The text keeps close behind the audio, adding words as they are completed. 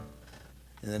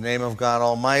In the name of God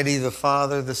Almighty, the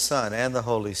Father, the Son, and the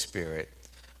Holy Spirit.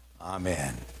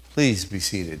 Amen. Please be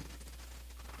seated.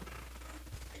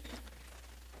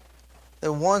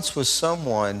 There once was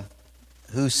someone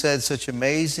who said such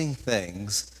amazing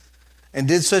things and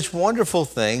did such wonderful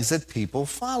things that people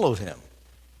followed him.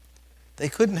 They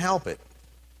couldn't help it.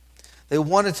 They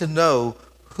wanted to know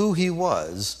who he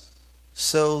was,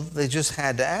 so they just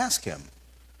had to ask him.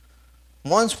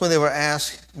 Once when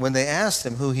they asked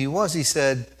him who he was, he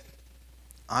said,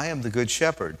 "I am the good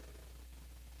shepherd.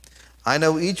 I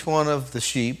know each one of the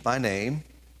sheep by name,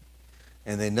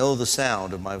 and they know the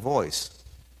sound of my voice.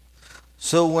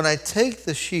 So when I take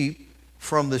the sheep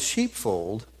from the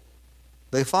sheepfold,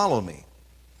 they follow me.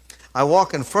 I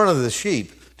walk in front of the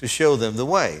sheep to show them the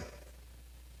way.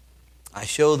 I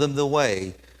show them the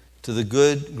way to the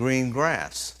good green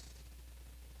grass,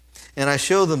 and I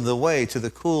show them the way to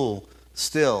the cool,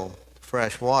 still,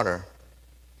 fresh water.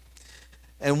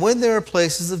 And when there are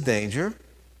places of danger,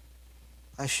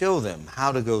 I show them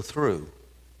how to go through.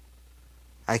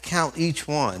 I count each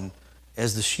one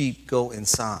as the sheep go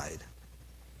inside.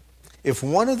 If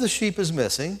one of the sheep is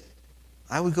missing,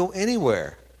 I would go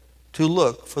anywhere to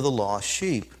look for the lost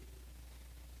sheep.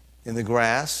 In the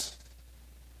grass,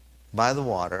 by the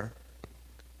water,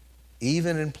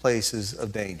 even in places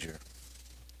of danger.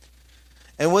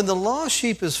 And when the lost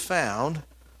sheep is found,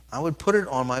 I would put it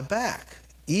on my back,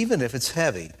 even if it's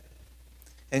heavy,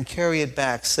 and carry it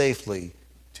back safely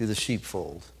to the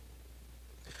sheepfold.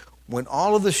 When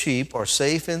all of the sheep are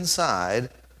safe inside,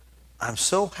 I'm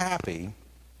so happy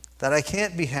that I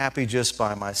can't be happy just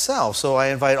by myself. So I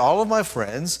invite all of my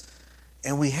friends,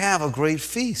 and we have a great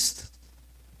feast."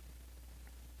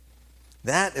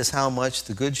 That is how much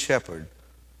the Good Shepherd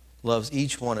loves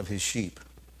each one of his sheep.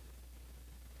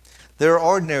 There are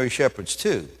ordinary shepherds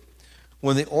too.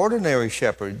 When the ordinary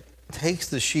shepherd takes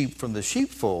the sheep from the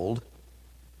sheepfold,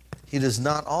 he does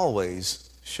not always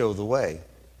show the way.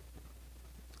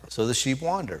 So the sheep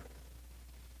wander.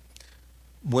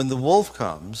 When the wolf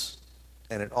comes,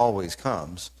 and it always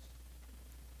comes,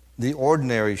 the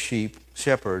ordinary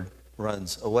shepherd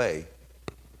runs away.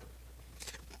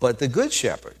 But the good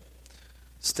shepherd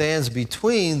stands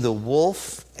between the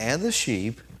wolf and the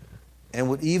sheep and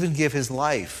would even give his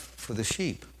life for the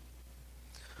sheep,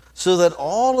 so that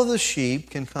all of the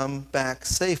sheep can come back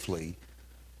safely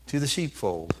to the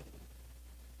sheepfold.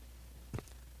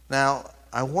 Now,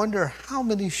 I wonder how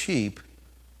many sheep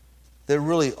there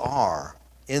really are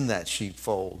in that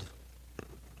sheepfold.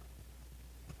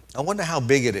 I wonder how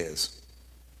big it is.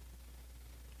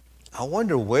 I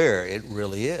wonder where it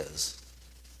really is.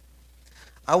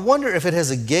 I wonder if it has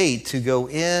a gate to go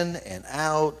in and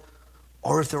out,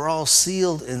 or if they're all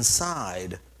sealed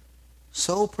inside,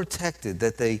 so protected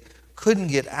that they couldn't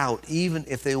get out even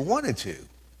if they wanted to.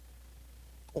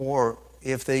 Or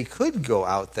if they could go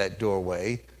out that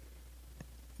doorway,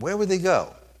 where would they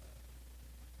go?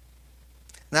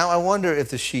 Now, I wonder if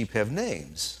the sheep have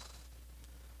names.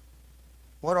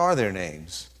 What are their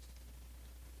names?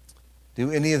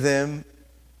 Do any of them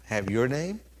have your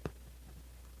name?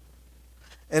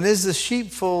 And is the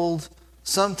sheepfold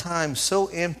sometimes so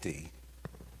empty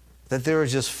that there are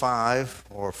just 5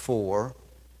 or 4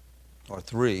 or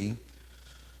 3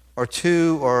 or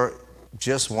 2 or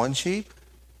just 1 sheep?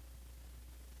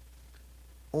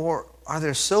 Or are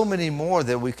there so many more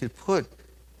that we could put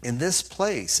in this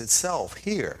place itself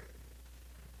here?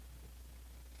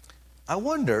 I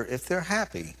wonder if they're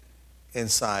happy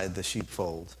inside the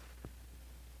sheepfold.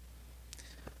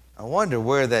 I wonder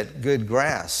where that good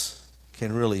grass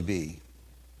can really be.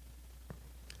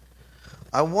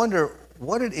 I wonder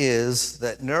what it is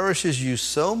that nourishes you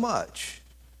so much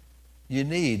you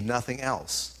need nothing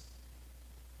else.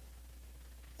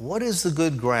 What is the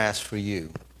good grass for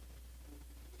you?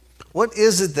 What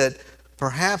is it that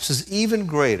perhaps is even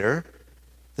greater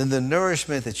than the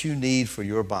nourishment that you need for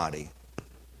your body?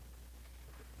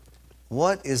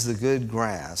 What is the good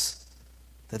grass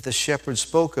that the shepherd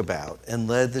spoke about and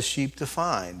led the sheep to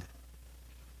find?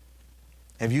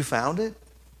 Have you found it?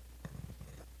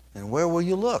 And where will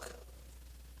you look?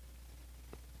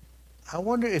 I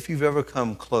wonder if you've ever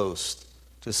come close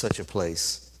to such a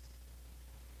place.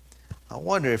 I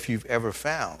wonder if you've ever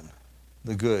found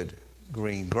the good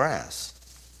green grass.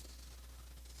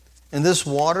 And this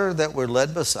water that we're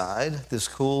led beside, this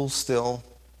cool, still,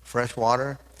 fresh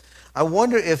water, I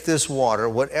wonder if this water,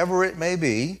 whatever it may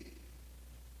be,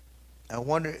 I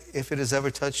wonder if it has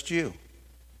ever touched you.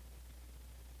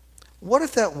 What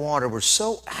if that water were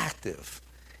so active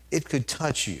it could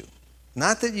touch you?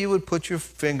 Not that you would put your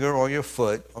finger or your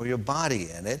foot or your body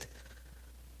in it,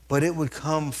 but it would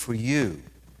come for you.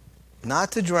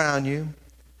 Not to drown you,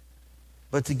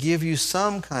 but to give you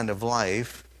some kind of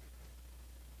life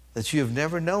that you have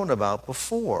never known about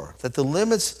before. That the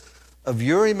limits of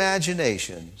your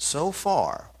imagination so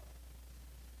far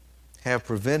have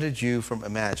prevented you from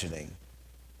imagining.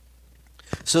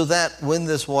 So that when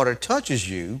this water touches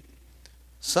you,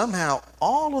 somehow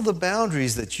all of the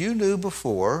boundaries that you knew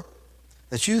before,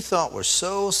 that you thought were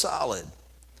so solid,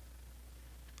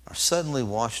 are suddenly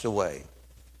washed away.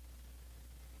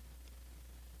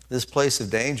 This place of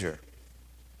danger,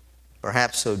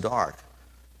 perhaps so dark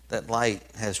that light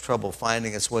has trouble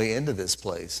finding its way into this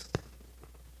place.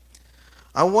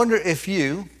 I wonder if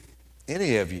you,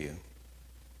 any of you,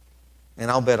 and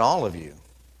I'll bet all of you,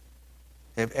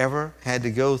 have ever had to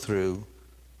go through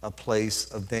a place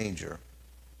of danger.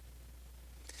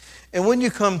 And when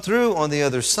you come through on the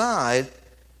other side,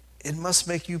 it must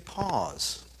make you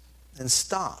pause and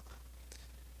stop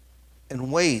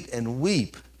and wait and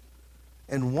weep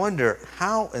and wonder,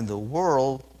 how in the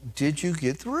world did you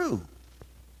get through?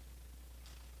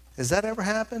 Has that ever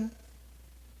happened?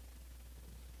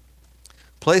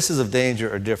 Places of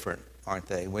danger are different, aren't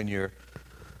they? When you're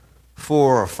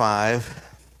 4 or 5,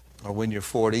 or when you're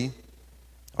 40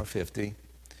 or 50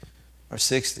 or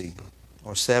 60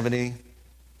 or 70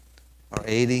 or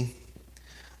 80.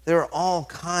 There are all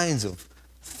kinds of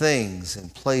things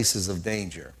and places of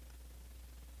danger.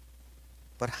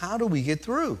 But how do we get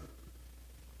through?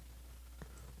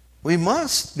 We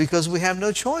must, because we have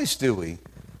no choice, do we,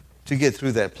 to get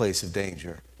through that place of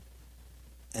danger.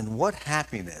 And what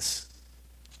happiness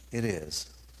it is.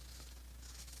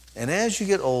 And as you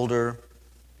get older,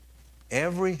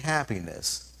 every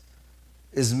happiness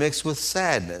is mixed with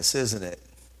sadness, isn't it?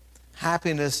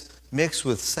 Happiness mixed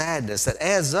with sadness that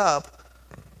adds up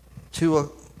to a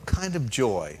kind of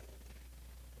joy.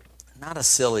 Not a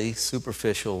silly,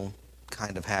 superficial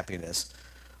kind of happiness,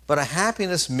 but a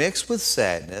happiness mixed with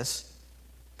sadness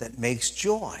that makes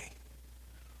joy.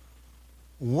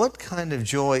 What kind of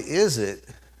joy is it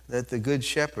that the Good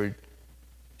Shepherd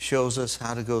shows us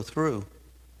how to go through?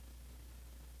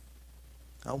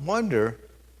 I wonder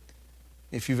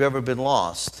if you've ever been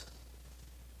lost.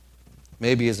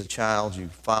 Maybe as a child you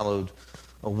followed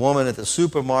a woman at the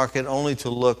supermarket only to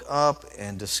look up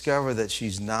and discover that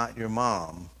she's not your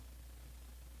mom.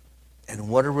 And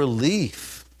what a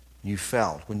relief you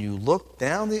felt when you looked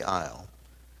down the aisle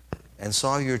and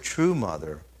saw your true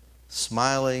mother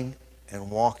smiling and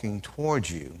walking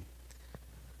towards you.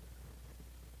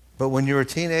 But when you're a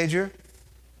teenager,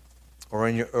 or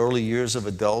in your early years of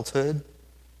adulthood,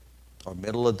 or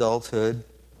middle adulthood,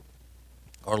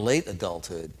 or late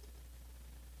adulthood,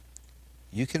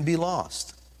 you can be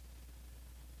lost.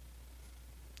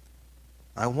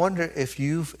 I wonder if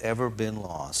you've ever been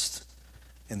lost.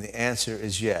 And the answer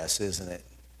is yes, isn't it?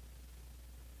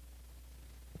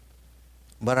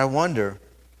 But I wonder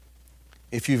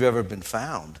if you've ever been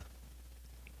found.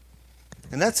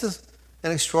 And that's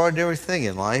an extraordinary thing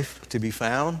in life, to be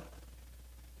found.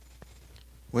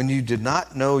 When you did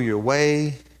not know your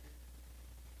way,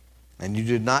 and you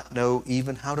did not know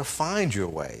even how to find your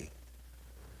way,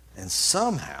 and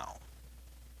somehow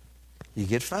you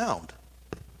get found.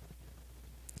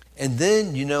 And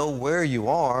then you know where you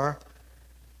are,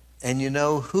 and you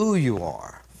know who you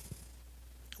are.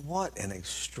 What an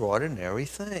extraordinary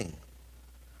thing.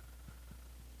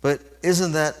 But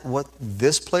isn't that what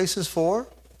this place is for?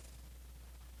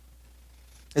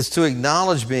 It's to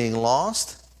acknowledge being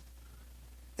lost,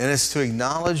 and it's to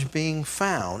acknowledge being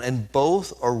found. And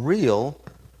both are real,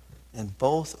 and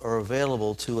both are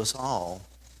available to us all.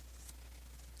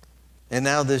 And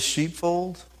now this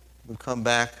sheepfold, we've come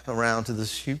back around to the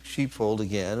sheepfold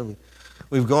again.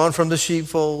 We've gone from the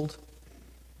sheepfold,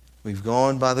 we've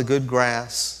gone by the good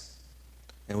grass,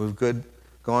 and we've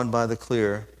gone by the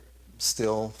clear,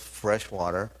 still, fresh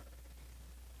water,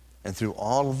 and through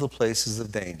all of the places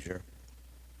of danger.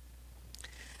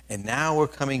 And now we're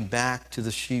coming back to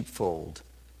the sheepfold.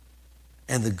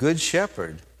 And the Good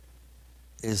Shepherd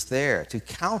is there to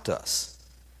count us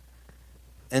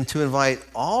and to invite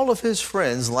all of his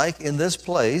friends, like in this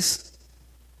place,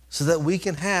 so that we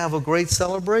can have a great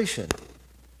celebration.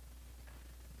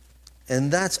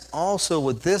 And that's also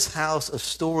what this house of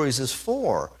stories is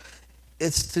for.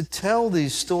 It's to tell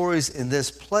these stories in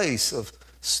this place of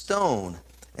stone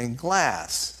and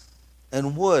glass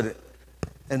and wood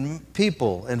and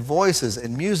people and voices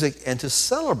and music, and to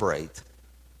celebrate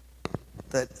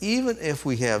that even if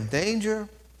we have danger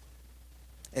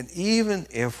and even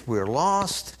if we're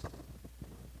lost,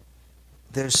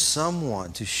 there's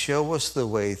someone to show us the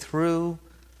way through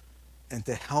and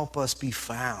to help us be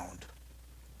found.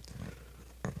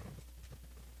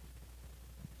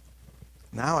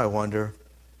 Now I wonder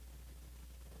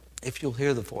if you'll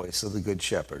hear the voice of the Good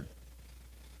Shepherd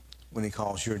when he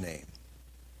calls your name.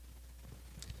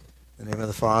 In the name of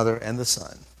the Father, and the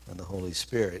Son, and the Holy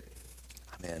Spirit.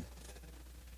 Amen.